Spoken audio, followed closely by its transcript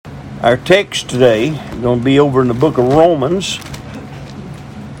Our text today is going to be over in the book of Romans.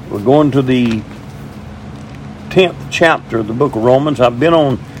 We're going to the 10th chapter of the book of Romans. I've been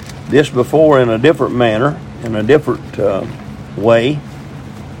on this before in a different manner, in a different way.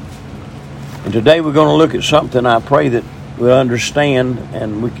 And today we're going to look at something I pray that we'll understand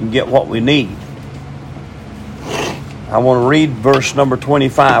and we can get what we need. I want to read verse number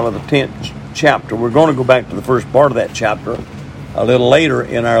 25 of the 10th chapter. We're going to go back to the first part of that chapter a little later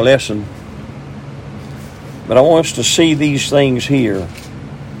in our lesson. But I want us to see these things here.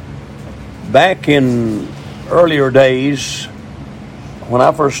 Back in earlier days, when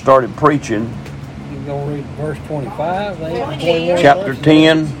I first started preaching, You're going to read verse 25? chapter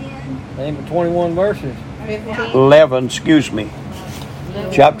 10, Name of 21 verses. 11, excuse me.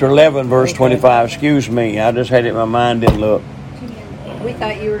 Chapter 11, verse 25, excuse me. I just had it in my mind, didn't look. We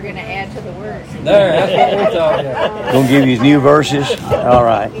thought you were going to add to the word. There, that's what we thought. Yeah. Going to give you new verses? All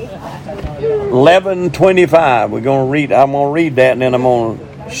right. 11:25. We're going to read. I'm going to read that, and then I'm going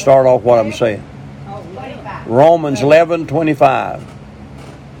to start off what I'm saying. Romans 11:25.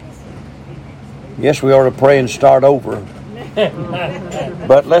 Yes, we ought to pray and start over.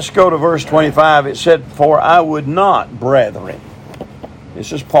 But let's go to verse 25. It said, "For I would not, brethren,"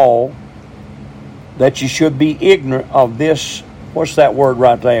 this is Paul, "that you should be ignorant of this." What's that word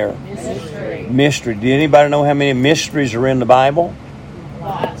right there? Mystery. Do anybody know how many mysteries are in the Bible?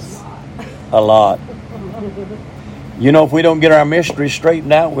 Lots. A lot. You know, if we don't get our mysteries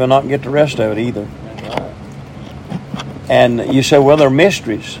straightened out, we'll not get the rest of it either. And you say, well, they're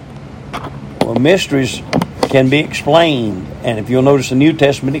mysteries. Well, mysteries can be explained. And if you'll notice, the New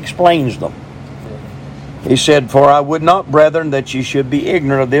Testament explains them. He said, "For I would not, brethren, that ye should be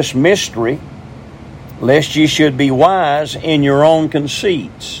ignorant of this mystery, lest ye should be wise in your own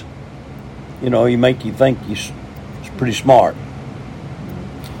conceits." You know, you make you think you're pretty smart.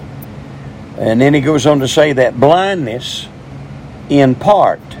 And then he goes on to say that blindness in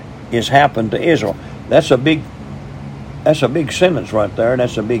part is happened to Israel. That's a big sentence right there, and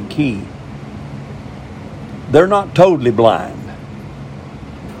that's a big key. They're not totally blind.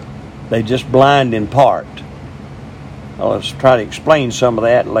 They just blind in part. Well, let's try to explain some of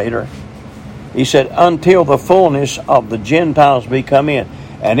that later. He said, until the fullness of the Gentiles be come in.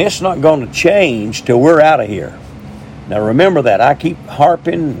 And it's not going to change till we're out of here. Now remember that. I keep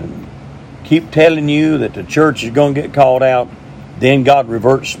harping and keep telling you that the church is going to get called out. Then God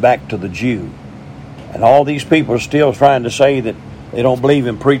reverts back to the Jew. And all these people are still trying to say that they don't believe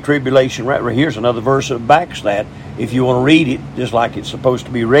in pre-tribulation. Right, here's another verse that backs that. If you want to read it just like it's supposed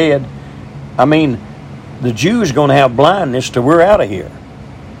to be read. I mean, the Jews are going to have blindness till we're out of here.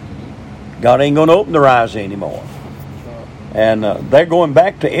 God ain't going to open their eyes anymore. And they're going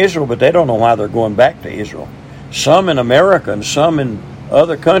back to Israel, but they don't know why they're going back to Israel. Some in America and some in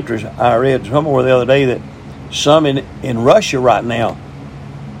other countries. I read somewhere the other day that some in Russia right now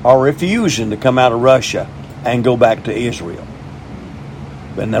are refusing to come out of Russia and go back to Israel.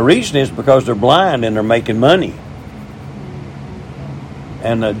 And the reason is because they're blind and they're making money.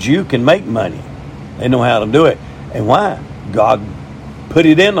 And a Jew can make money. They know how to do it. And why? God put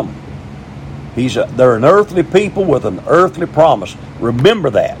it in them. They're an earthly people with an earthly promise. Remember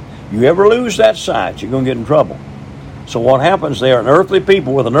that. You ever lose that sight, you're going to get in trouble. So what happens, they are an earthly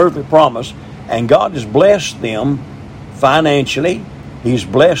people with an earthly promise, and God has blessed them financially. He's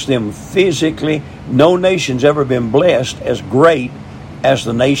blessed them physically. No nation's ever been blessed as great as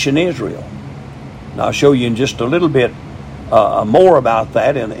the nation Israel. Now I'll show you in just a little bit more about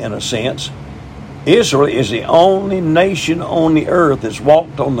that in a sense. Israel is the only nation on the earth that's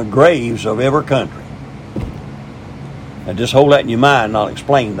walked on the graves of every country. Now just hold that in your mind, and I'll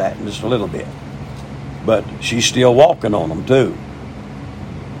explain that in just a little bit. But she's still walking on them too.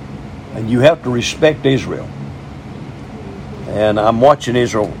 And you have to respect Israel. And I'm watching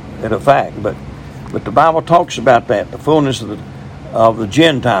Israel in a fact, but the Bible talks about that, the fullness of the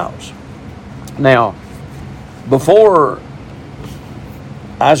Gentiles. Now, before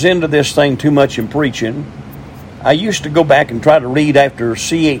I was into this thing too much in preaching, I used to go back and try to read after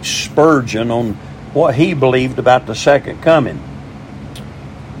C.H. Spurgeon on what he believed about the second coming.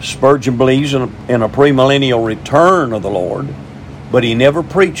 Spurgeon believes in a premillennial return of the Lord, but he never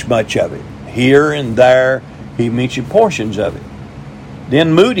preached much of it. Here and there, he mentioned portions of it.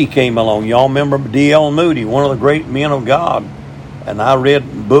 Then Moody came along. Y'all remember D.L. Moody, one of the great men of God. And I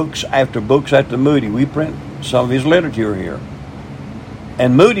read books after Moody. We print some of his literature here.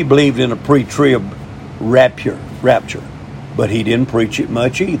 And Moody believed in a pre-trib rapture, but he didn't preach it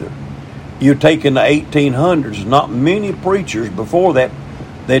much either. You take in the 1800s, not many preachers before that,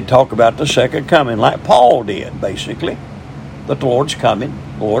 they'd talk about the second coming, like Paul did, basically, that the Lord's coming.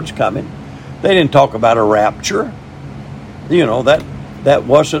 the Lord's coming. They didn't talk about a rapture. You know, that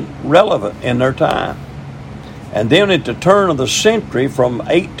wasn't relevant in their time. And then at the turn of the century, from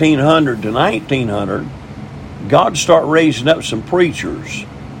 1800 to 1900, God started raising up some preachers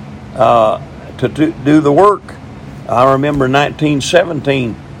to do the work. I remember in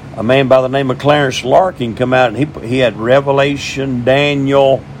 1917, a man by the name of Clarence Larkin come out, and he had Revelation,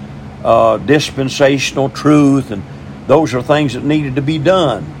 Daniel, dispensational truth, and those are things that needed to be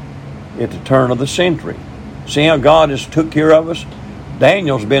done at the turn of the century. See how God has took care of us?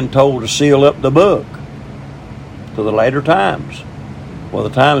 Daniel's been told to seal up the book to the later times. Well, the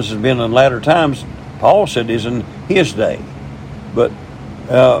times has been in latter times, Paul said, is in his day. But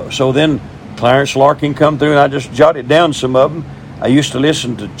so then Clarence Larkin come through, and I just jotted down some of them. I used to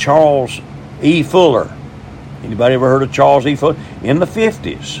listen to Charles E. Fuller. Anybody ever heard of Charles E. Fuller? In the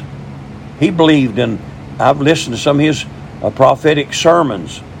 50s. He believed in, I've listened to some of his prophetic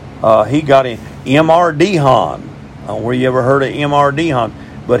sermons. He got in M.R. Dehan. Were you ever heard of M.R. Dehan?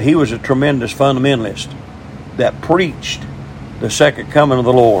 But he was a tremendous fundamentalist that preached the second coming of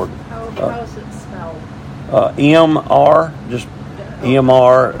the Lord. How's it spelled? M.R. Just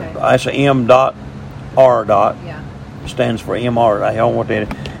M.R. Okay. I say M.R. Yeah. Stands for M.R. I don't want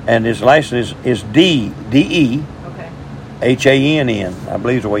that. And his last name is D.E. Okay. Hann. I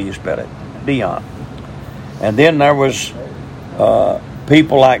believe is the way you spell it. Dehan. And then there was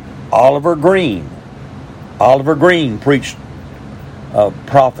people like Oliver Green. Oliver Green preached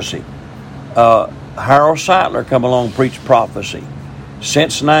prophecy. Harold Seidler come along and preached prophecy.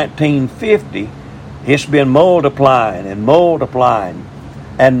 Since 1950, it's been multiplying and multiplying.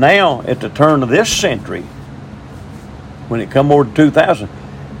 And now, at the turn of this century, when it come over to 2000,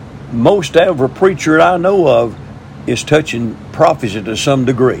 most every preacher I know of is touching prophecy to some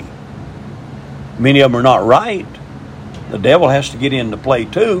degree. Many of them are not right. The devil has to get into play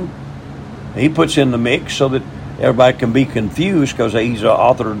too. He puts in the mix so that everybody can be confused, because he's the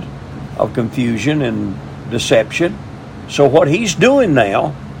author of confusion and deception. So what he's doing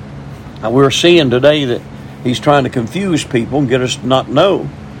now, and we're seeing today that he's trying to confuse people and get us to not know.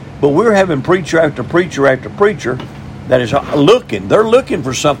 But we're having preacher after preacher after preacher that is looking. They're looking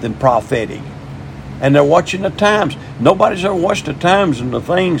for something prophetic. And they're watching the times. Nobody's ever watched the times and the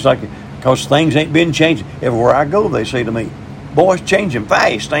things like, because things ain't been changing. Everywhere I go, they say to me, boy, it's changing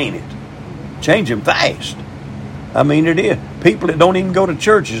fast, ain't it? Changing fast. I mean, it is. People that don't even go to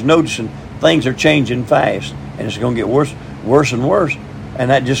church is noticing things are changing fast. And it's going to get worse and worse. And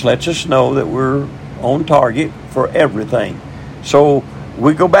that just lets us know that we're on target for everything. So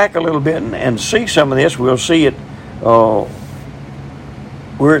we go back a little bit and see some of this. We'll see it. We're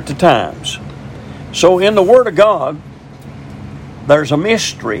at the times. So in the Word of God, there's a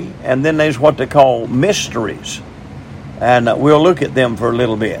mystery, and then there's what they call mysteries. And we'll look at them for a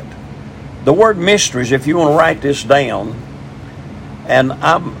little bit. The word mysteries, if you want to write this down, and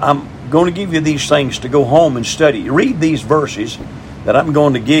I'm going to give you these things to go home and study. Read these verses that I'm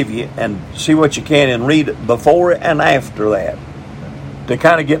going to give you and see what you can, and read it before and after that to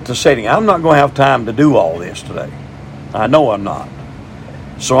kind of get the setting. I'm not going to have time to do all this today. I know I'm not.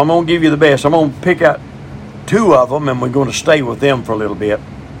 So I'm going to give you the best. I'm going to pick out two of them, and we're going to stay with them for a little bit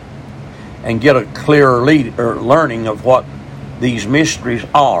and get a clearer learning of what these mysteries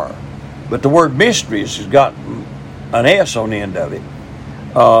are. But the word mysteries has got an S on the end of it.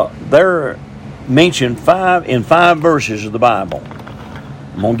 They're mentioned in five verses of the Bible.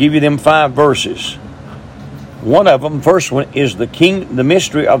 I'm going to give you them 5 verses. One of them, first one, is the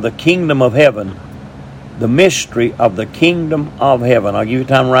mystery of the kingdom of heaven. The mystery of the kingdom of heaven. I'll give you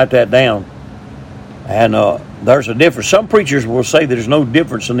time to write that down. And there's a difference. Some preachers will say there's no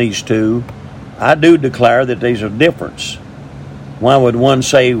difference in these two. I do declare that there's a difference. Why would one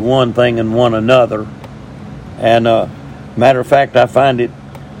say one thing and one another? And matter of fact, I find it,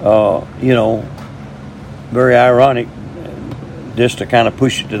 very ironic, just to kind of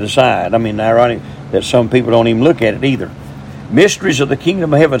push it to the side. I mean, ironic that some people don't even look at it either. Mysteries of the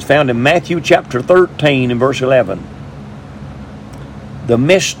kingdom of heaven is found in Matthew chapter 13 and verse 11. The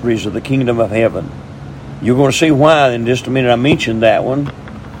mysteries of the kingdom of heaven. You're going to see why in just a minute. I mentioned that one.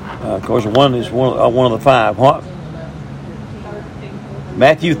 Of course, one is one of the 5. What?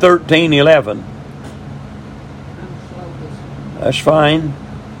 Matthew 13:11. That's fine.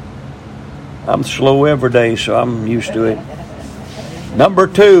 I'm slow every day, so I'm used to it. Number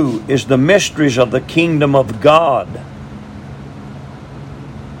 2 is the mysteries of the kingdom of God.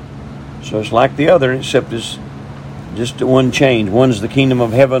 So it's like the other, except it's just one change. One's the kingdom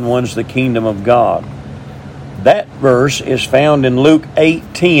of heaven, one's the kingdom of God. That verse is found in Luke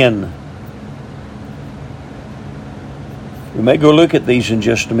 8:10. We may go look at these in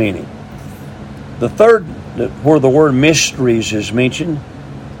just a minute. The third, where the word mysteries is mentioned,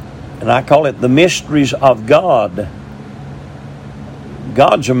 and I call it the mysteries of God.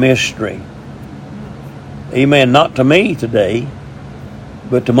 God's a mystery. Amen. Not to me today,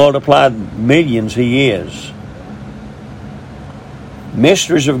 but to multiplied millions He is.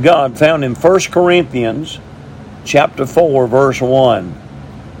 Mysteries of God found in 1 Corinthians chapter 4, verse 1.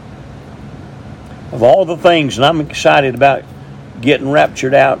 Of all the things, and I'm excited about getting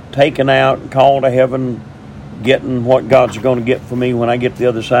raptured out, taken out, and called to heaven, getting what God's going to get for me when I get to the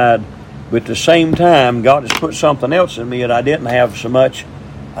other side. But at the same time, God has put something else in me that I didn't have so much.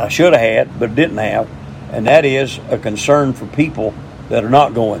 I should have had, but didn't have. And that is a concern for people that are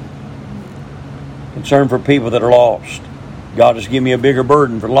not going. Concern for people that are lost. God has given me a bigger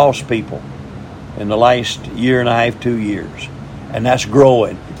burden for lost people in the last year and a half, 2 years. And that's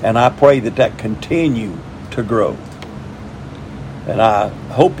growing. And I pray that continue to grow. And I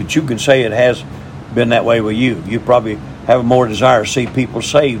hope that you can say it has been that way with you. You probably have a more desire to see people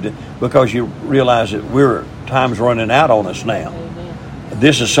saved because you realize that time's running out on us now. Amen.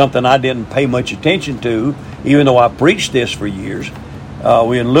 This is something I didn't pay much attention to, even though I preached this for years.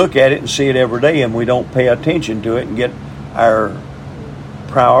 We can look at it and see it every day, and we don't pay attention to it and get our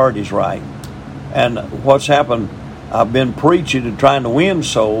priorities right. And what's happened, I've been preaching and trying to win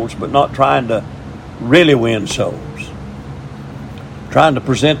souls, but not trying to really win souls. Trying to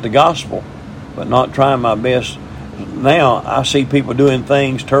present the gospel, but not trying my best. Now I see people doing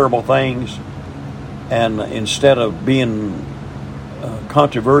things, terrible things, and instead of being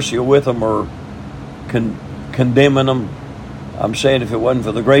controversial with them or condemning them, I'm saying if it wasn't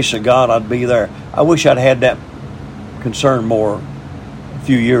for the grace of God, I'd be there. I wish I'd had that concern more a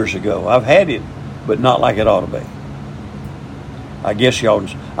few years ago. I've had it, but not like it ought to be. I guess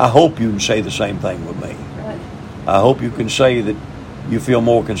I hope you can say the same thing with me. I hope you can say that you feel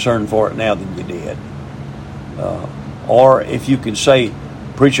more concerned for it now than you did. Or if you can say,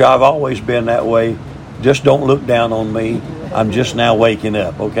 preacher, I've always been that way. Just don't look down on me. I'm just now waking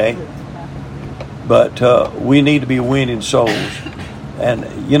up, okay? But we need to be winning souls. And,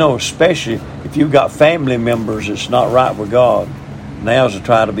 especially if you've got family members that's not right with God, now's the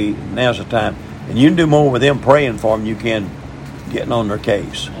time. And you can do more with them praying for them you can getting on their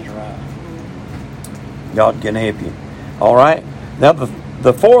case. That's right. God can help you. All right? Now,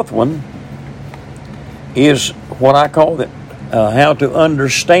 the fourth one is what I call how to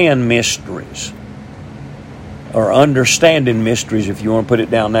understand mysteries, or understanding mysteries, if you want to put it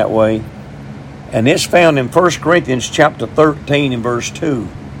down that way. And it's found in 1 Corinthians chapter 13 and verse 2.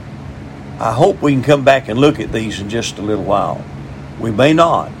 I hope we can come back and look at these in just a little while. We may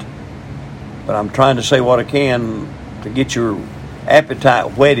not, but I'm trying to say what I can to get your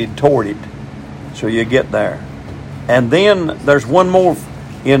appetite whetted toward it so you get there. And then there's one more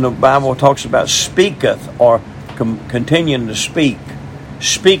in the Bible that talks about speaketh, or continuing to speak.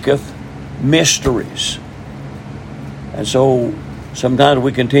 Speaketh mysteries. And so sometimes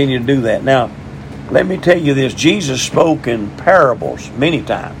we continue to do that. Now, let me tell you this. Jesus spoke in parables many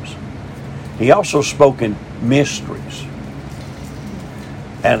times. He also spoke in mysteries.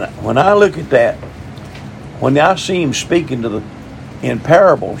 And when I look at that, when I see him speaking in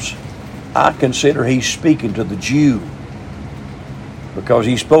parables, I consider he's speaking to the Jew, because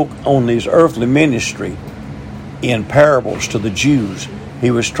he spoke on his earthly ministry in parables to the Jews. He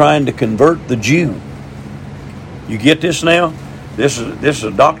was trying to convert the Jew. You get this now? This is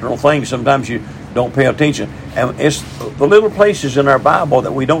a doctrinal thing. Sometimes you don't pay attention. And it's the little places in our Bible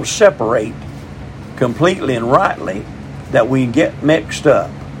that we don't separate completely and rightly that we get mixed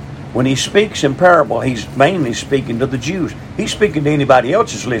up. When he speaks in parable, he's mainly speaking to the Jews. He's speaking to anybody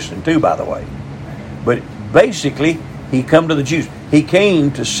else that's listening too, by the way. But basically, he come to the Jews. He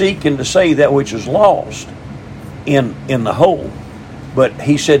came to seek and to save that which is lost in the whole. But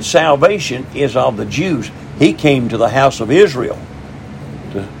he said salvation is of the Jews. He came to the house of Israel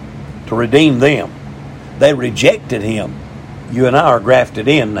to redeem them. They rejected him. You and I are grafted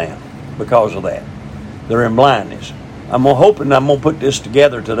in now because of that. They're in blindness. I'm hoping I'm going to put this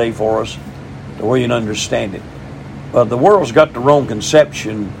together today for us to where you can understand it. The world's got the wrong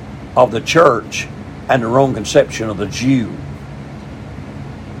conception of the church and the wrong conception of the Jew.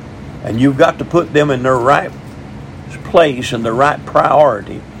 And you've got to put them in their right place and their right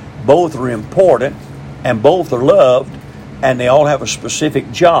priority. Both are important and both are loved, and they all have a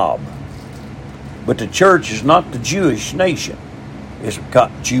specific job. But the church is not the Jewish nation. It's got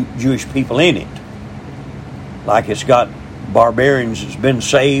Jewish people in it. Like it's got barbarians that's been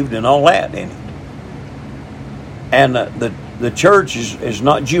saved and all that in it. And the church is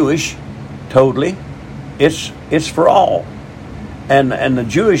not Jewish totally. It's for all. And the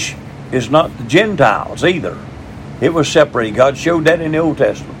Jewish is not the Gentiles either. It was separated. God showed that in the Old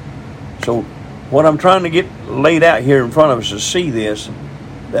Testament. So what I'm trying to get laid out here in front of us is see this,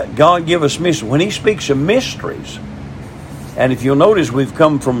 that God give us mysteries. When He speaks of mysteries, and if you'll notice, we've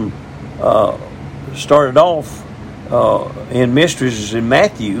come from, started off in mysteries in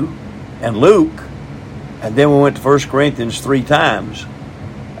Matthew and Luke, and then we went to 1 Corinthians 3 times.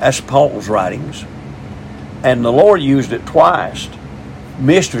 That's Paul's writings. And the Lord used it twice.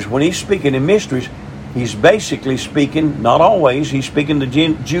 Mysteries. When He's speaking in mysteries, He's basically speaking, not always, He's speaking to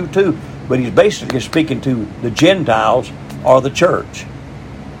Jew too, but He's basically speaking to the Gentiles or the church.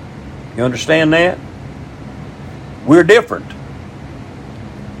 You understand that? We're different.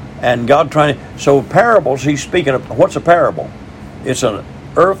 And God trying to... So parables, He's speaking of... What's a parable? It's an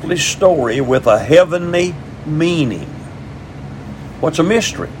earthly story with a heavenly meaning. What's a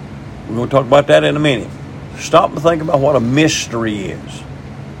mystery? We're going to talk about that in a minute. Stop and think about what a mystery is.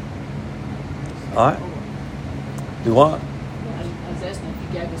 All right? Do what? I was asking if you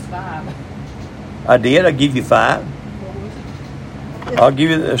gave us 5. I did. I give you 5. I'll give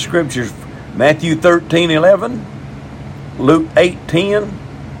you the scriptures. Matthew 13:11, Luke 8:10.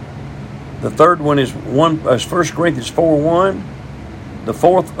 The third one is 1 Corinthians 4:1. The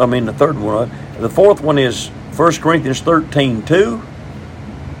fourth one is 1 Corinthians 13:2.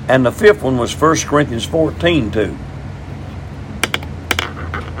 And the fifth one was 1 Corinthians 14:2.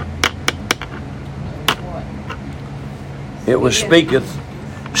 It was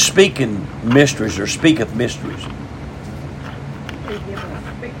speaking mysteries, or speaketh mysteries.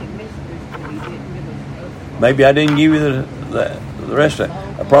 Maybe I didn't give you the rest of it.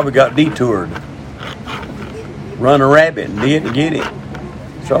 I probably got detoured. Run a rabbit and didn't get it.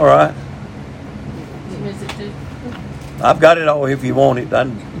 It's all right. I've got it all if you want it.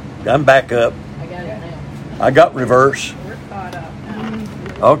 I'm back up. I got it now. I got reverse. We're caught up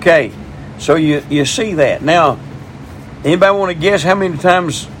now. Okay. So you see that. Now, anybody want to guess how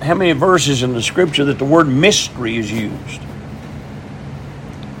many verses in the scripture that the word mystery is used?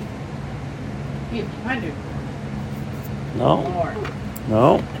 100. No. Lord.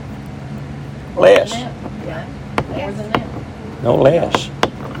 No. Less. Yeah. More than that. No less.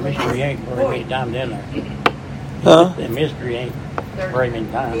 Mystery ain't very many times in there. Huh? The mystery ain't very many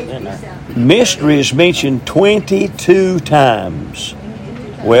times in there. Mystery is mentioned 22 times.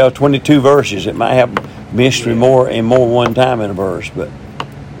 Well, 22 verses. It might have mystery more one time in a verse, but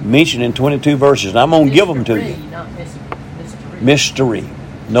mentioned in 22 verses. And I'm going to give them to you. Not mystery. Mystery.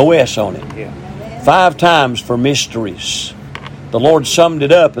 No S on it. Yeah. 5 times for mysteries. The Lord summed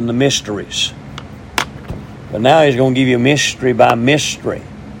it up in the mysteries. But now He's going to give you mystery by mystery.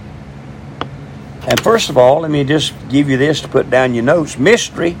 And first of all, let me just give you this to put down your notes.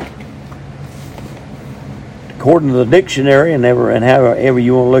 Mystery, according to the dictionary, and however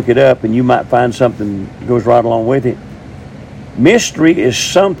you want to look it up, and you might find something that goes right along with it. Mystery is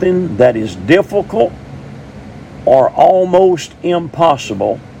something that is difficult or almost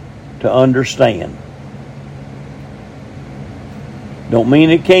impossible to understand. Don't mean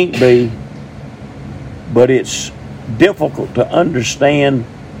it can't be, but it's difficult to understand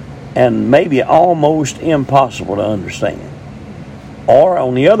and maybe almost impossible to understand. Or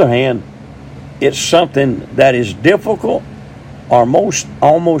on the other hand, it's something that is difficult or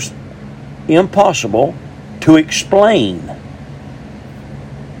almost impossible to explain.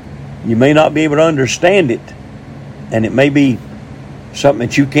 You may not be able to understand it, and it may be something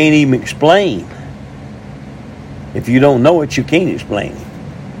that you can't even explain. If you don't know it, you can't explain it.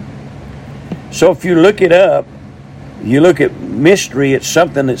 So if you look it up, you look at mystery, it's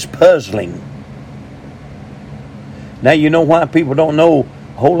something that's puzzling. Now you know why people don't know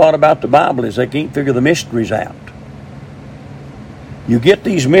a whole lot about the Bible is they can't figure the mysteries out. You get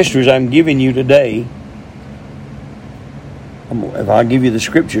these mysteries I'm giving you today. If I give you the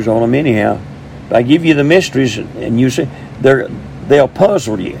scriptures on them anyhow, if I give you the mysteries and you say they'll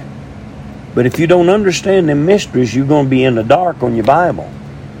puzzle you. But if you don't understand them mysteries, you're going to be in the dark on your Bible.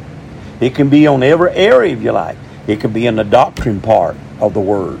 It can be on every area of your life. It can be in the doctrine part of the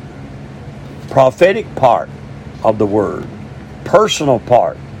Word, prophetic part of the Word, personal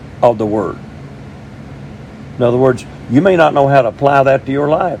part of the Word. In other words, you may not know how to apply that to your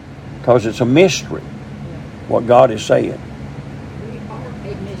life because it's a mystery, what God is saying. We are a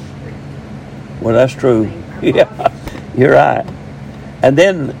mystery. Well, that's true. Yeah, you're right. And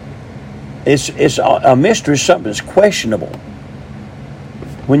then it's a mystery is something that's questionable.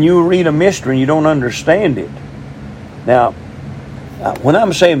 When you read a mystery and you don't understand it. Now, when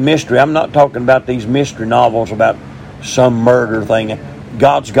I'm saying mystery, I'm not talking about these mystery novels about some murder thing.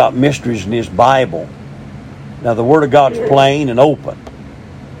 God's got mysteries in His Bible. Now the Word of God's plain and open.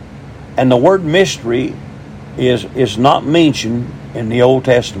 And the word mystery is not mentioned in the Old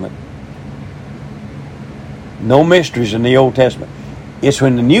Testament. No mysteries in the Old Testament. It's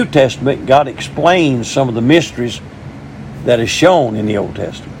when the New Testament God explains some of the mysteries that is shown in the Old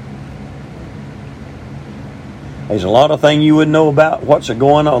Testament. There's a lot of things you wouldn't know about what's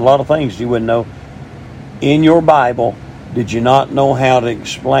going on. A lot of things you wouldn't know. In your Bible, did you not know how to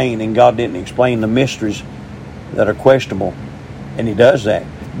explain, and God didn't explain the mysteries that are questionable? And He does that.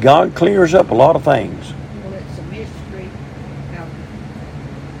 God clears up a lot of things. Well, it's a mystery how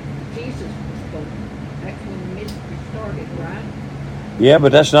Jesus was born. That's when the mystery started, right? Yeah,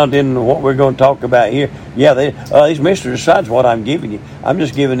 but that's not in what we're going to talk about here. Yeah, these mysteries, besides what I'm giving you, I'm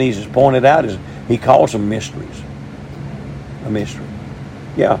just giving these as pointed out as He calls them mysteries. A mystery.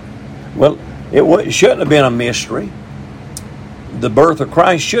 Yeah. Well, it shouldn't have been a mystery. The birth of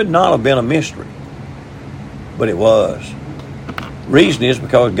Christ should not have been a mystery. But it was. Reason is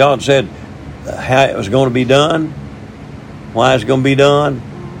because God said how it was going to be done, why it's going to be done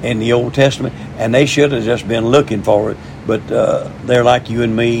in the Old Testament, and they should have just been looking for it. But they're like you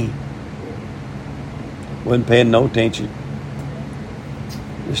and me, wasn't paying no attention.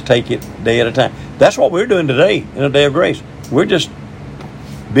 Just take it day at a time. That's what we're doing today in a day of grace. We're just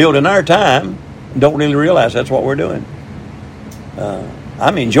building our time and don't really realize that's what we're doing.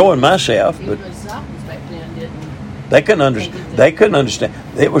 I'm enjoying myself, but Even the disciples back then didn't. they couldn't understand. They couldn't understand.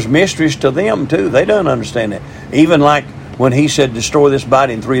 It was mysteries to them too. They don't understand that. Even like when He said, "Destroy this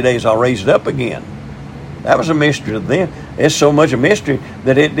body in 3 days, I'll raise it up again." That was a mystery to them. It's so much a mystery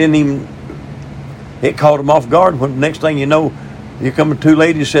that it didn't even. It caught them off guard. When the next thing you know, here come two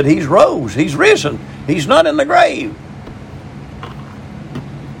ladies said, "He's rose. He's risen. He's not in the grave."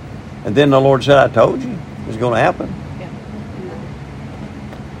 And then the Lord said, "I told you it was going to happen." Yeah.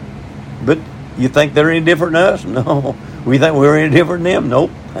 But you think they're any different than us? No. We think we're any different than them?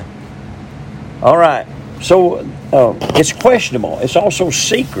 Nope. All right. So it's questionable. It's also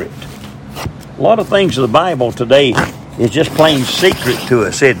secret. A lot of things in the Bible today is just plain secret to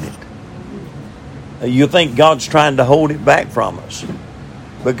us, isn't it? You think God's trying to hold it back from us.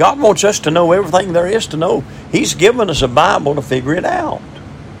 But God wants us to know everything there is to know. He's given us a Bible to figure it out.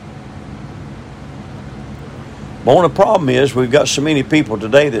 But one of the problem is we've got so many people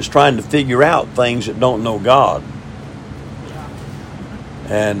today that's trying to figure out things that don't know God.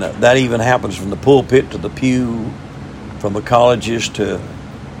 And that even happens from the pulpit to the pew, from the colleges to,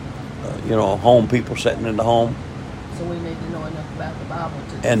 home, people sitting in the home. So we need to know enough about the Bible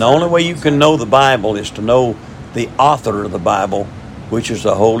to. And the only way you can know the Bible is to know the author of the Bible, which is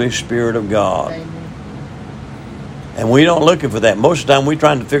the Holy Spirit of God. Amen. And we don't looking for that. Most of the time we're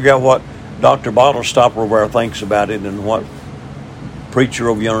trying to figure out what Dr. Bottlestopper over there thinks about it and what preacher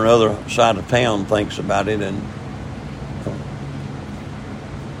over on the other side of town thinks about it. And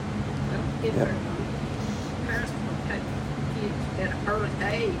If their parents will take kids at an early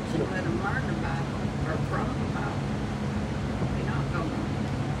age and let them learn the Bible or from the Bible, they're not going to.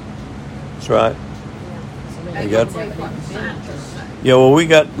 that's right. So we You need got- to know what the scientists say. Yeah, well, we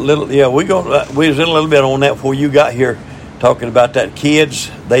got little. Yeah, we was in a little bit on that before you got here, talking about that. Kids,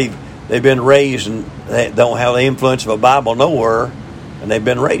 they've been raised and they don't have the influence of a Bible nowhere, and they've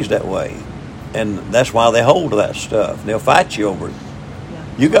been raised that way, and that's why they hold to that stuff. They'll fight you over it.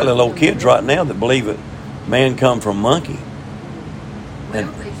 You got little old kids right now that believe it. Man come from monkey. Well, And-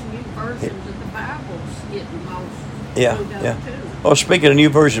 these new versions of the Bible's getting lost. Yeah, screwed up yeah. too. Well, speaking of New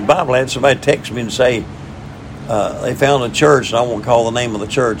Version Bible, I had somebody text me and say they found a church, and I won't call the name of the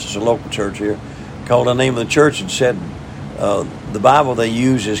church. It's a local church here. Called the name of the church and said the Bible they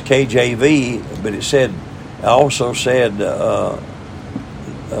use is KJV, but it also said no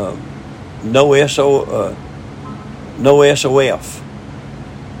SOF.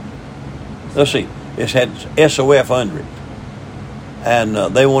 Let's see, it had SOF under it, and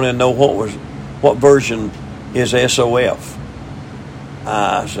they wanted to know what version is SOF.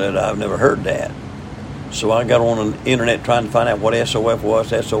 I said, I've never heard that. So I got on the internet trying to find out what SOF was.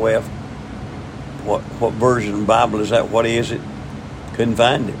 SOF, what version of the Bible is that? What is it? Couldn't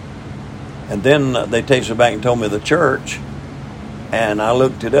find it. And then they tasted back and told me the church, and I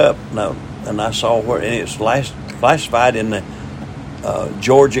looked it up, and I saw where, and it's classified in the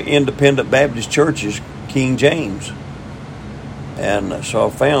Georgia Independent Baptist Church's King James. And so I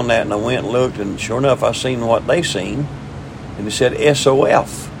found that, and I went and looked, and sure enough, I seen what they seen, and it said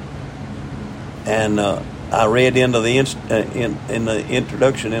SOF. And I read into the in the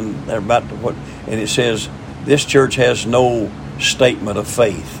introduction in there about and it says this church has no statement of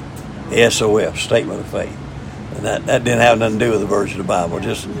faith. SOF, statement of faith, and that didn't have nothing to do with the version of the Bible.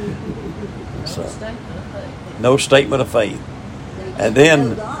 Just so. No statement of faith. And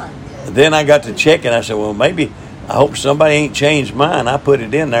then I got to check and I said, well, maybe, I hope somebody ain't changed mine. I put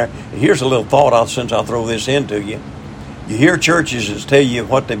it in there. Here's a little thought since I'll throw this into you. You hear churches that tell you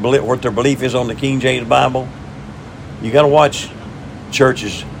what their belief is on the King James Bible. You got to watch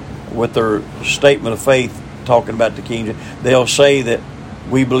churches with their statement of faith talking about the King James. They'll say that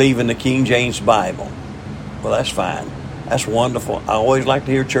we believe in the King James Bible. Well, that's fine. That's wonderful. I always like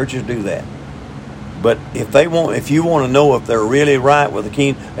to hear churches do that. But if you want to know if they're really right with the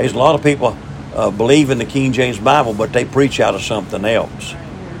King, there's a lot of people believe in the King James Bible, but they preach out of something else.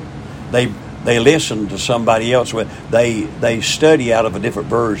 They listen to somebody else. They study out of a different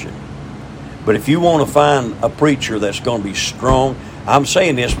version. But if you want to find a preacher that's going to be strong, I'm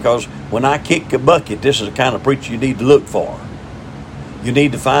saying this because when I kick a bucket, this is the kind of preacher you need to look for. You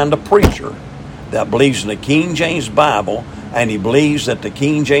need to find a preacher that believes in the King James Bible, and he believes that the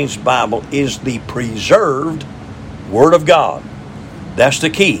King James Bible is the preserved Word of God. That's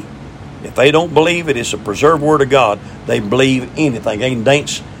the key. If they don't believe it is a preserved Word of God, they believe anything. They can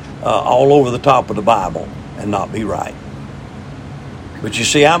dance all over the top of the Bible and not be right. But you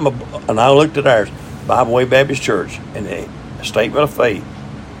see, and I looked at ours, Bible Way Baptist Church, and a statement of faith.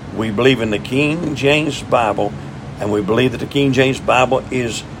 We believe in the King James Bible, and we believe that the King James Bible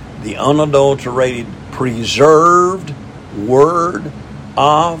is the unadulterated, preserved Word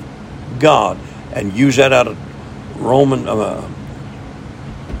of God. And use that out of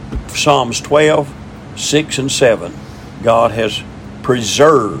Psalms 12, 6 and 7. God has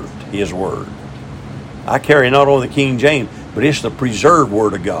preserved His Word. I carry not only the King James, but it's the preserved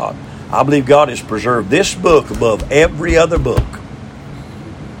Word of God. I believe God has preserved this book above every other book.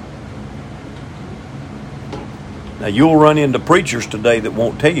 Now, you'll run into preachers today that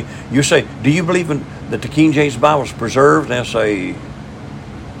won't tell you. You say, do you believe that the King James Bible is preserved? And they'll say,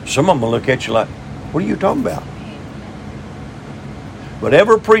 some of them will look at you like, what are you talking about? But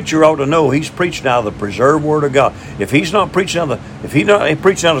every preacher ought to know he's preaching out of the preserved Word of God. If he's not preaching out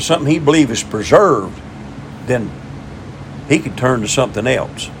of something he believes is preserved, then he could turn to something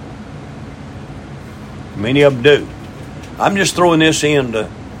else. Many of them do. I'm just throwing this into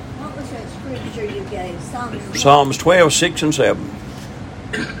What was that scripture you gave? Psalms 12, 6 and 7.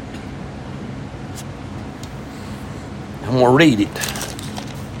 I'm going to read it.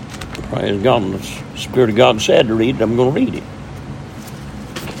 Praise God. The Spirit of God said to read it. I'm going to read it.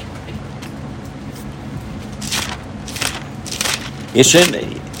 It's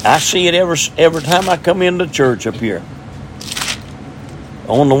I see it every time I come into church up here.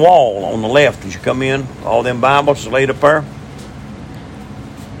 On the wall, on the left, as you come in, all them Bibles laid up there.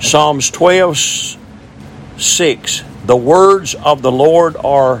 Psalms 12, 6. The words of the Lord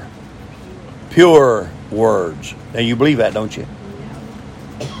are pure words. Now, you believe that, don't you?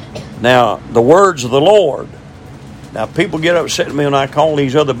 Now, the words of the Lord. Now, people get upset at me when I call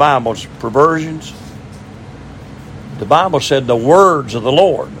these other Bibles perversions. The Bible said the words of the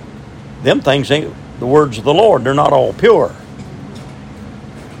Lord. Them things ain't the words of the Lord. They're not all pure.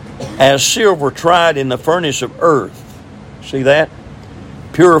 As silver tried in the furnace of earth. See that?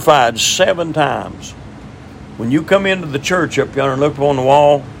 Purified 7 times. When you come into the church up yonder and look up on the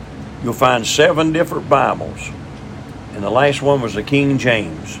wall, you'll find 7 different Bibles. And the last one was the King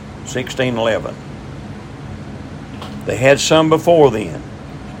James, 1611. They had some before then.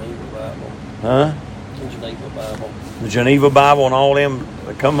 Geneva Bible. Huh? The Geneva Bible. The Geneva Bible and all them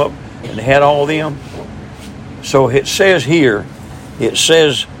that come up, and they had all them. So it says here,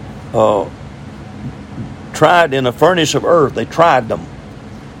 tried in a furnace of earth. They tried them.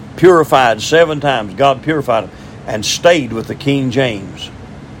 Purified 7 times. God purified them and stayed with the King James.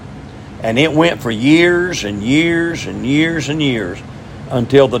 And it went for years and years and years and years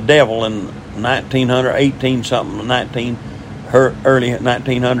until the devil in early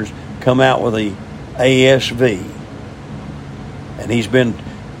 1900s come out with the ASV. And he's been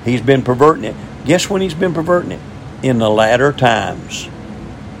perverting it. Guess when he's been perverting it? In the latter times.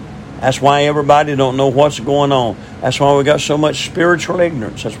 That's why everybody don't know what's going on. That's why we got so much spiritual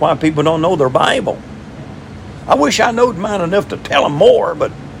ignorance. That's why people don't know their Bible. I wish I knowed mine enough to tell them more,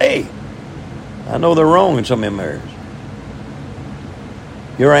 but hey, I know they're wrong in some of them areas.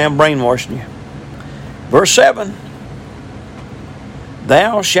 Here I am brainwashing you. Verse 7.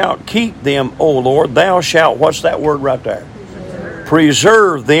 Thou shalt keep them, O Lord. Thou shalt, what's that word right there?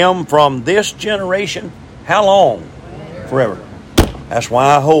 Preserve them from this generation. How long? Forever. That's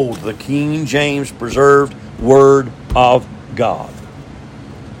why I hold the King James preserved Word of God.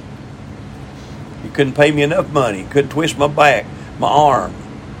 You couldn't pay me enough money. You couldn't twist my back, my arm.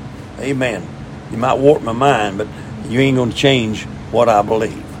 Amen. You might warp my mind, but you ain't going to change what I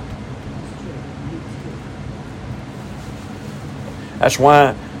believe. That's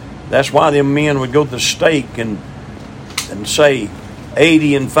why them men would go to the stake and say,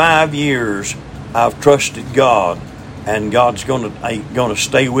 80 and 5 years I've trusted God, and God's gonna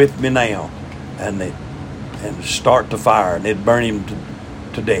stay with me now, and start the fire, and they'd burn him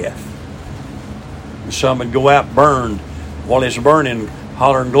to death. And some would go out burned while it's burning,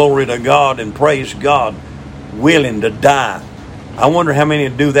 hollering glory to God and praise God, willing to die. I wonder how many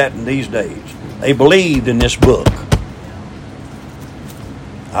would do that in these days. They believed in this book.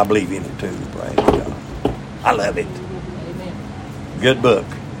 I believe in it too, praise God. I love it. Good book.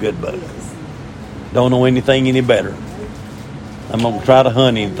 Don't know anything any better. I'm going to try to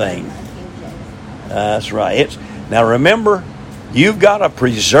hunt anything. That's right. Now remember, you've got a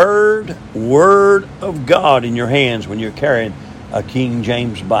preserved Word of God in your hands when you're carrying a King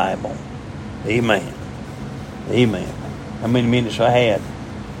James Bible. Amen. Amen. How many minutes I had?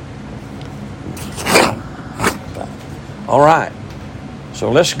 All right.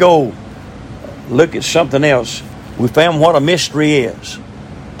 So let's go look at something else. We found what a mystery is.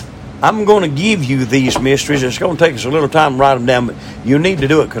 I'm going to give you these mysteries. It's going to take us a little time to write them down, but you need to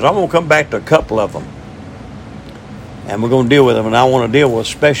do it because I'm going to come back to a couple of them. And we're going to deal with them. And I want to deal with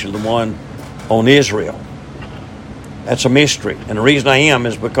especially the one on Israel. That's a mystery. And the reason I am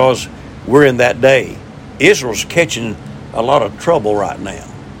is because we're in that day. Israel's catching a lot of trouble right now.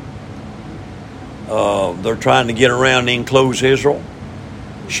 They're trying to get around and enclose Israel.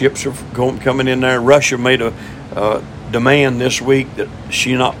 Ships are coming in there. Russia made a demand this week that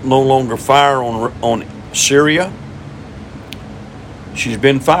she no longer fire on Syria. She's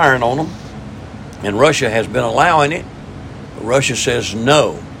been firing on them, and Russia has been allowing it. Russia says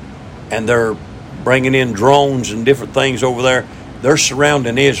no, and they're bringing in drones and different things over there. They're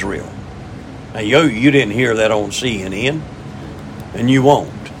surrounding Israel. Now, you didn't hear that on CNN, and you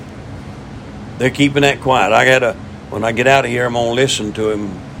won't. They're keeping that quiet. When I get out of here, I'm going to listen to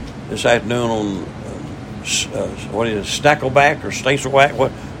him this afternoon on what is it, Stackleback or Stacelback?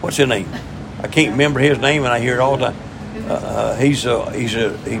 What's his name? I can't remember his name, and I hear it all the time.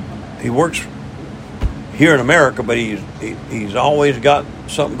 He works here in America, but he's always got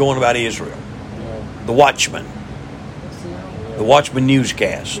something going about Israel. The Watchman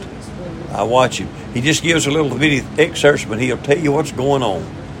newscast. I watch him. He just gives a little video excerpts, but he'll tell you what's going on,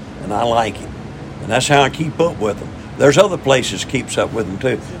 and I like it. And that's how I keep up with them. There's other places keeps up with them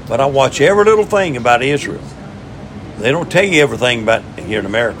too, but I watch every little thing about Israel. They don't tell you everything about here in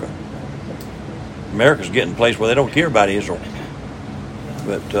America. America's getting a place where they don't care about Israel.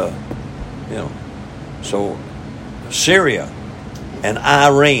 But so Syria and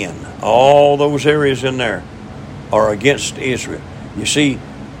Iran, all those areas in there are against Israel. You see,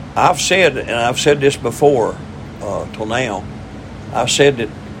 I've said this before till now, I've said that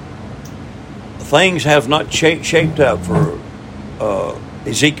things have not shaped up for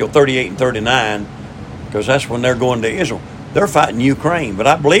Ezekiel 38 and 39, because that's when they're going to Israel. They're fighting Ukraine, but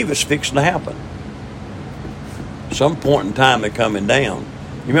I believe it's fixing to happen. Some point in time they're coming down.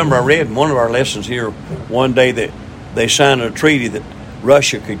 You remember I read in one of our lessons here one day that they signed a treaty that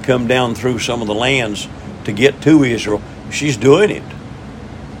Russia could come down through some of the lands to get to Israel. She's doing it.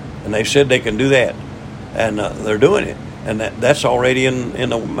 And they said they can do that. And they're doing it. And that's already in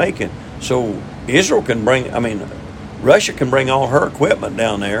the making. So Russia can bring all her equipment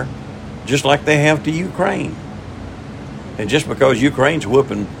down there, just like they have to Ukraine. And just because Ukraine's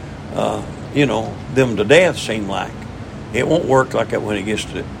whooping, them to death, seem like, it won't work like that when it gets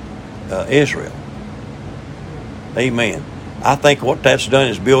to Israel. Amen. I think what that's done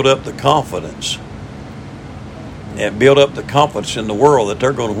is build up the confidence. And build up the confidence in the world that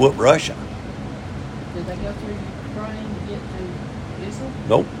they're going to whoop Russia. Did they go through Ukraine to get to Israel?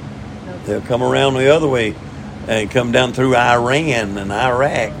 Nope. They'll come around the other way and come down through Iran and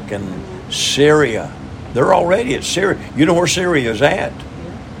Iraq and Syria. They're already at Syria. You know where Syria is at? Yeah.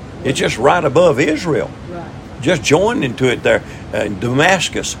 It's just right above Israel. Right. Just joined into it there.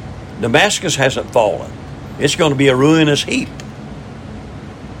 Damascus. Damascus hasn't fallen. It's going to be a ruinous heap.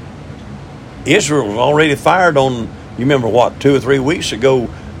 Israel's already fired on, you remember 2 or 3 weeks ago,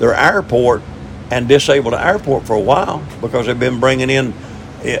 their airport, and disabled the airport for a while because they've been bringing in,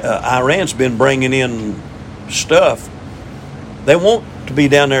 Iran's been bringing in stuff. They want to be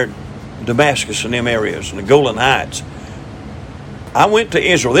down there, Damascus and them areas, and the Golan Heights. I went to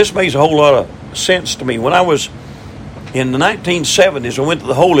Israel. This makes a whole lot of sense to me. When I was in the 1970s, I went to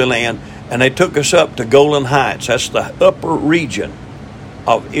the Holy Land, and they took us up to Golan Heights. That's the upper region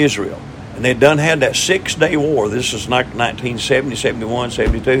of Israel. And they'd had that 6-day war. This is like 1970, 71,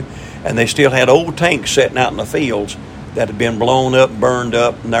 72. And they still had old tanks sitting out in the fields that had been blown up, burned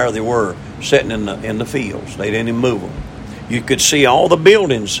up, and there they were, sitting in the fields. They didn't even move them. You could see all the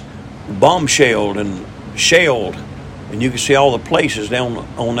buildings bombshelled and shelled, and you could see all the places down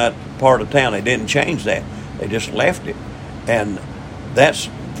on that part of town. They didn't change that. They just left it. And that's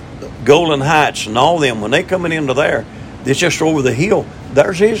Golden Heights and all them. When they coming into there, it's just over the hill.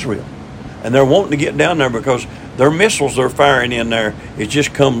 There's Israel. And they're wanting to get down there because their missiles they're firing in there, it's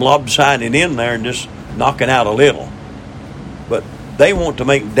just come lopsided in there and just knocking out a little. But they want to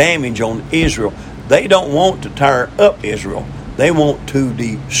make damage on Israel. They don't want to tear up Israel. They want to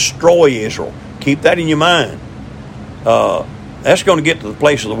destroy Israel. Keep that in your mind. That's going to get to the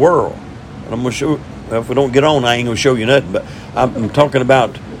place of the world. And I'm going to show. If we don't get on, I ain't going to show you nothing. But I'm talking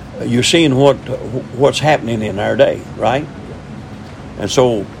about you're seeing what's happening in our day, right? And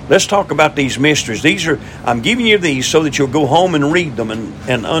so let's talk about these mysteries. I'm giving you these so that you'll go home and read them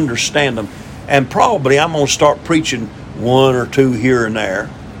and understand them. And probably I'm going to start preaching one or two here and there,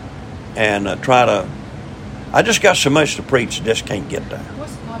 and I just got so much to preach, just can't get there.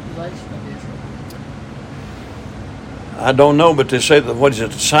 What's the population of Israel? I don't know, but they say that, what is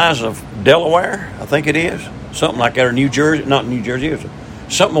it, the size of Delaware? I think it is. Something like that, or New Jersey. Not New Jersey, is it?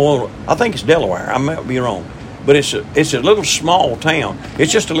 Something, I think it's Delaware. I might be wrong. But it's a little small town.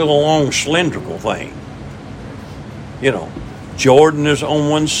 It's just a little long cylindrical thing. You know, Jordan is on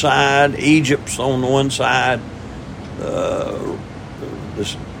one side, Egypt's on one side. You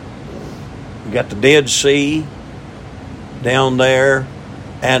got the Dead Sea down there,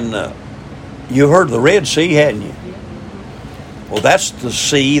 and you heard of the Red Sea, hadn't you? Well, that's the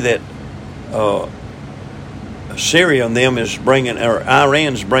sea that Syria and them is bringing, or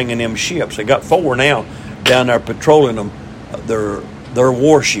Iran's bringing them ships. They got 4 now down there patrolling them, their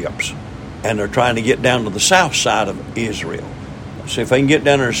warships, and they're trying to get down to the south side of Israel. So if they can get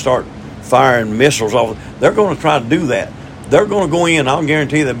down there and start firing missiles off, they're going to try to do that. They're going to go in, I'll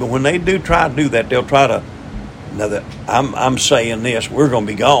guarantee that, but when they do try to do that, they'll try to, now that I'm saying this, we're going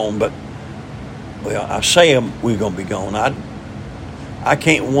to be gone, but, well, I say we're going to be gone. I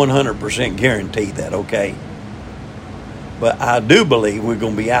can't 100% guarantee that, okay? But I do believe we're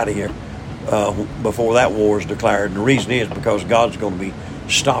going to be out of here before that war is declared. And the reason is because God's going to be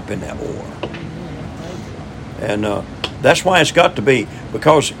stopping that war. And that's why it's got to be,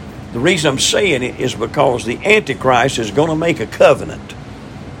 because the reason I'm saying it is because the Antichrist is going to make a covenant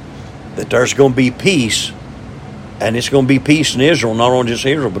that there's going to be peace, and it's going to be peace in Israel, not only just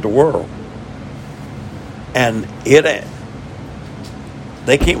Israel, but the world. And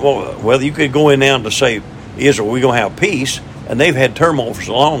they can't, well, you could go in now to say, Israel, we're going to have peace, and they've had turmoil for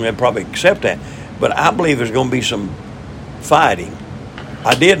so long, they'd probably accept that. But I believe there's going to be some fighting.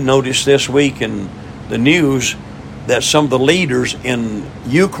 I did notice this week in the news that some of the leaders in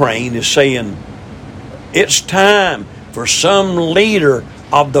Ukraine is saying it's time for some leader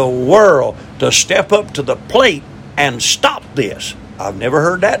of the world to step up to the plate and stop this. I've never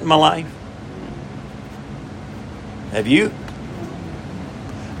heard that in my life. Have you?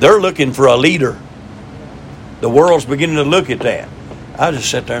 They're looking for a leader. The world's beginning to look at that. I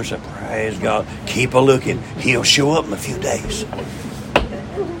just sat there and said, praise God, keep a looking. He'll show up in a few days.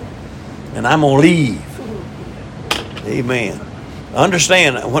 And I'm going to leave. Amen.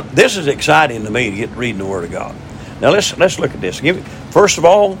 Understand, this is exciting to me to get reading the Word of God. Now let's look at this. First of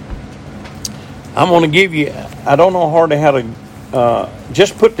all, I'm going to give you, I don't know hardly how to,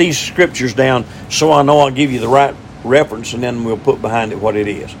 just put these scriptures down so I know I'll give you the right reference, and then we'll put behind it what it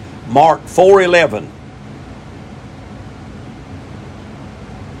is. Mark 4:11.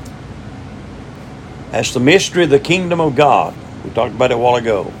 That's the mystery of the kingdom of God. We talked about it a while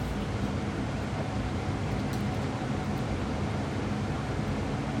ago.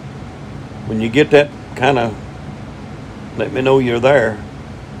 When you get that, kind of let me know you're there.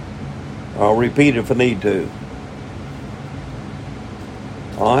 I'll repeat it if I need to.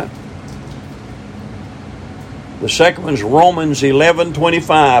 All right. The second one's Romans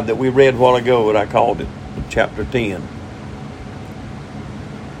 11:25 that we read a while ago, what I called it, chapter 10.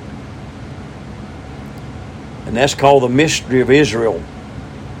 And that's called the mystery of Israel.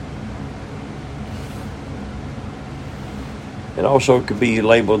 It also could be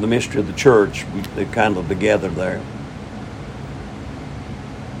labeled the mystery of the church. They're kind of together there.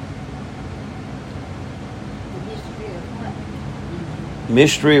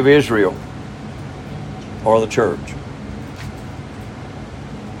 Mystery of Israel, or the church.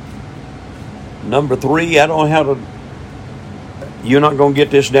 Number 3, I don't know how to. You're not going to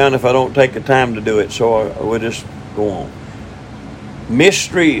get this down if I don't take the time to do it, so I will just go on.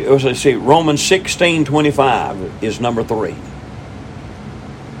 Mystery, let's see, Romans 16:25 is number 3.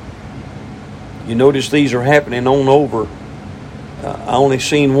 You notice these are happening on over. I only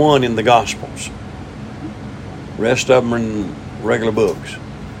seen one in the Gospels. Rest of them are in regular books.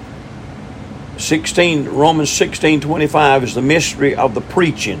 Romans 16:25 is the mystery of the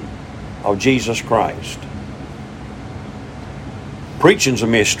preaching of Jesus Christ. Preaching's a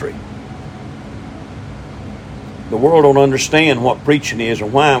mystery. The world don't understand what preaching is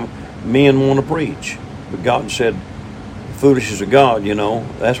and why men want to preach. But God said, foolishness of God,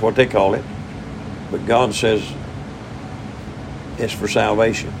 that's what they call it. But God says it's for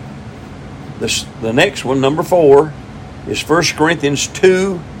salvation. The next one, number 4, is 1 Corinthians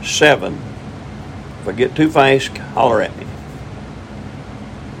 2:7. If I get too fast, holler at me.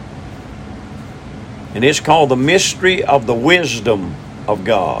 And it's called the mystery of the wisdom of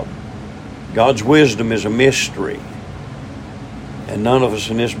God. God's wisdom is a mystery. And none of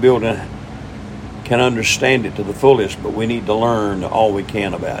us in this building can understand it to the fullest, but we need to learn all we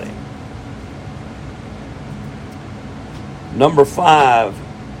can about it. Number 5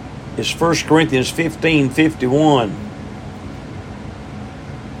 is 1 Corinthians 15:51.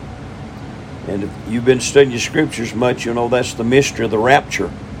 And if you've been studying your scriptures much, you'll know that's the mystery of the rapture.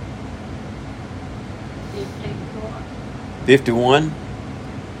 51.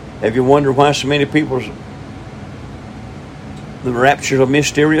 Have you wondered why so many people, the rapture is a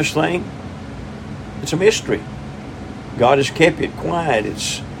mysterious thing? It's a mystery. God has kept it quiet.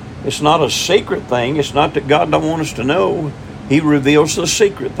 It's not a secret thing. It's not that God don't want us to know. He reveals the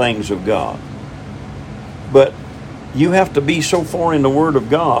secret things of God. But you have to be so far in the Word of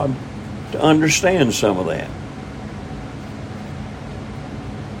God to understand some of that.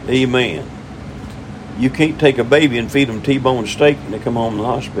 Amen. You can't take a baby and feed them T-bone steak and they come home in the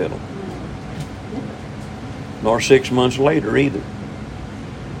hospital. Nor 6 months later either.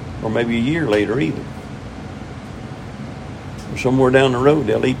 Or maybe a year later either. Or somewhere down the road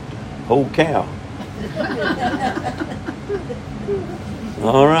they'll eat whole cow.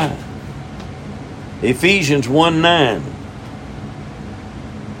 All right. Ephesians 1:9.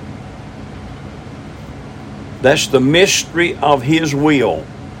 That's the mystery of His will.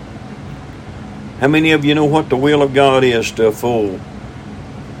 How many of you know what the will of God is to a full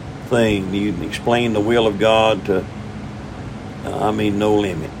thing? You can explain the will of God to, no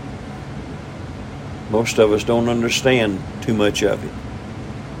limit. Most of us don't understand too much of it.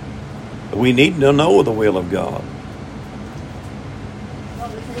 But we need to know the will of God.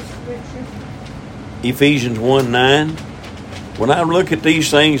 What was this scripture? Ephesians 1:9. When I look at these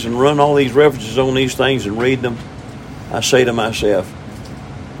things and run all these references on these things and read them, I say to myself,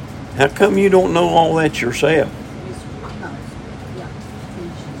 how come you don't know all that yourself?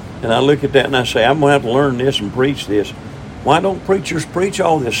 And I look at that and I say, I'm going to have to learn this and preach this. Why don't preachers preach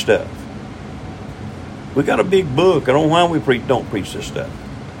all this stuff? We got a big book. I don't know why we don't preach this stuff.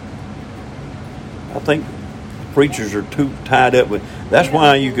 I think preachers are too tied up with. That's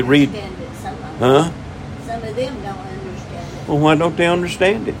why you could read. Huh? Some of them don't understand it. Well, why don't they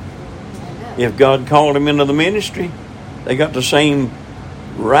understand it? If God called them into the ministry, they got the same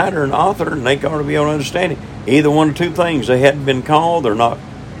writer and author, and they got to be able to understand it. Either one or two things: they hadn't been called, they're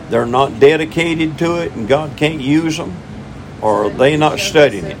not dedicated to it, and God can't use them, or they're not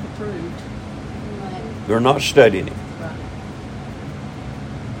studying it. They're not studying it.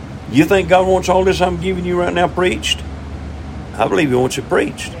 You think God wants all this I'm giving you right now preached? I believe He wants it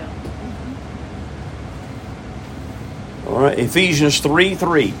preached. All right, Ephesians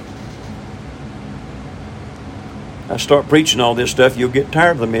 3:3. I start preaching all this stuff, you'll get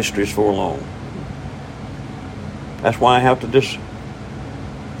tired of the mysteries for long. That's why I have to just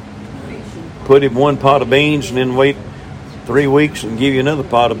put in one pot of beans and then wait 3 weeks and give you another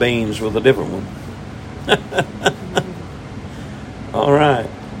pot of beans with a different one. All right.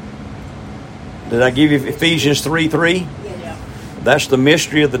 Did I give you Ephesians 3:3? Yes. That's the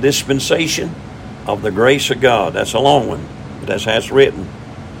mystery of the dispensation of the grace of God. That's a long one, but that's how it's written.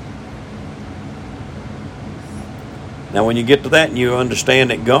 Now, when you get to that and you understand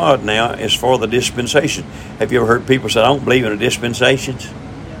that God now is for the dispensation. Have you ever heard people say, I don't believe in the dispensations?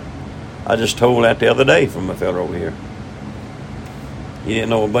 I just told that the other day from a fellow over here. He didn't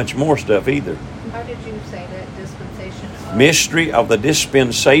know a bunch more stuff either. How did you say that? Dispensation of? Mystery of the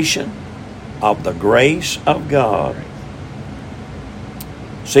dispensation of the grace of God.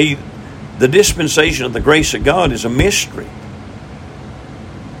 See, the dispensation of the grace of God is a mystery.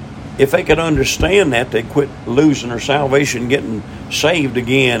 If they could understand that, they'd quit losing their salvation, getting saved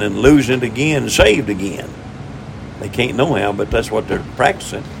again, and losing it again, and saved again. They can't know how, but that's what they're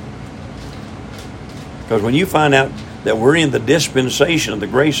practicing. Because when you find out that we're in the dispensation of the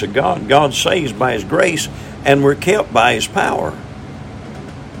grace of God, God saves by His grace, and we're kept by His power.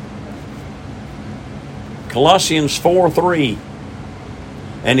 Colossians 4:3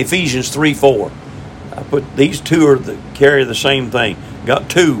 and Ephesians 3:4. I put these two carry the same thing. Got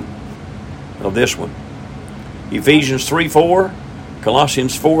two of this one. Ephesians 3:4,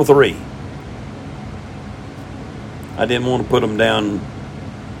 Colossians 4:3. I didn't want to put them down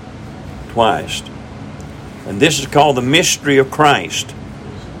twice. And this is called the mystery of Christ.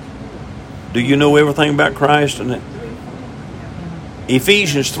 Do you know everything about Christ? And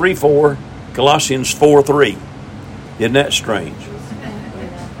Ephesians 3:4, Colossians 4:3. Isn't that strange?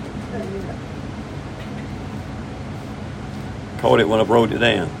 Caught it when I wrote it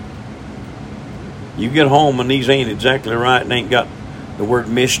down. You get home and these ain't exactly right and ain't got the word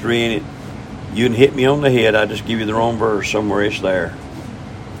mystery in it, you can hit me on the head. I just give you the wrong verse somewhere. It's there.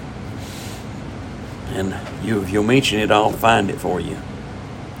 And if you'll mention it, I'll find it for you.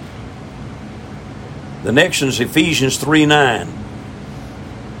 The next one is Ephesians 3:9.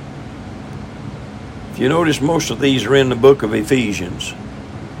 If you notice, most of these are in the book of Ephesians.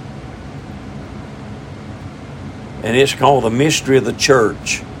 And it's called the mystery of the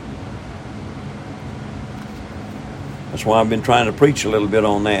church. That's why I've been trying to preach a little bit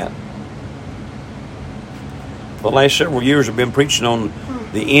on that. For the last several years I've been preaching on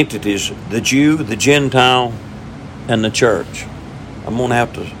the entities, the Jew, the Gentile, and the church. I'm gonna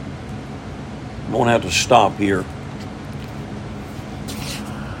have to stop here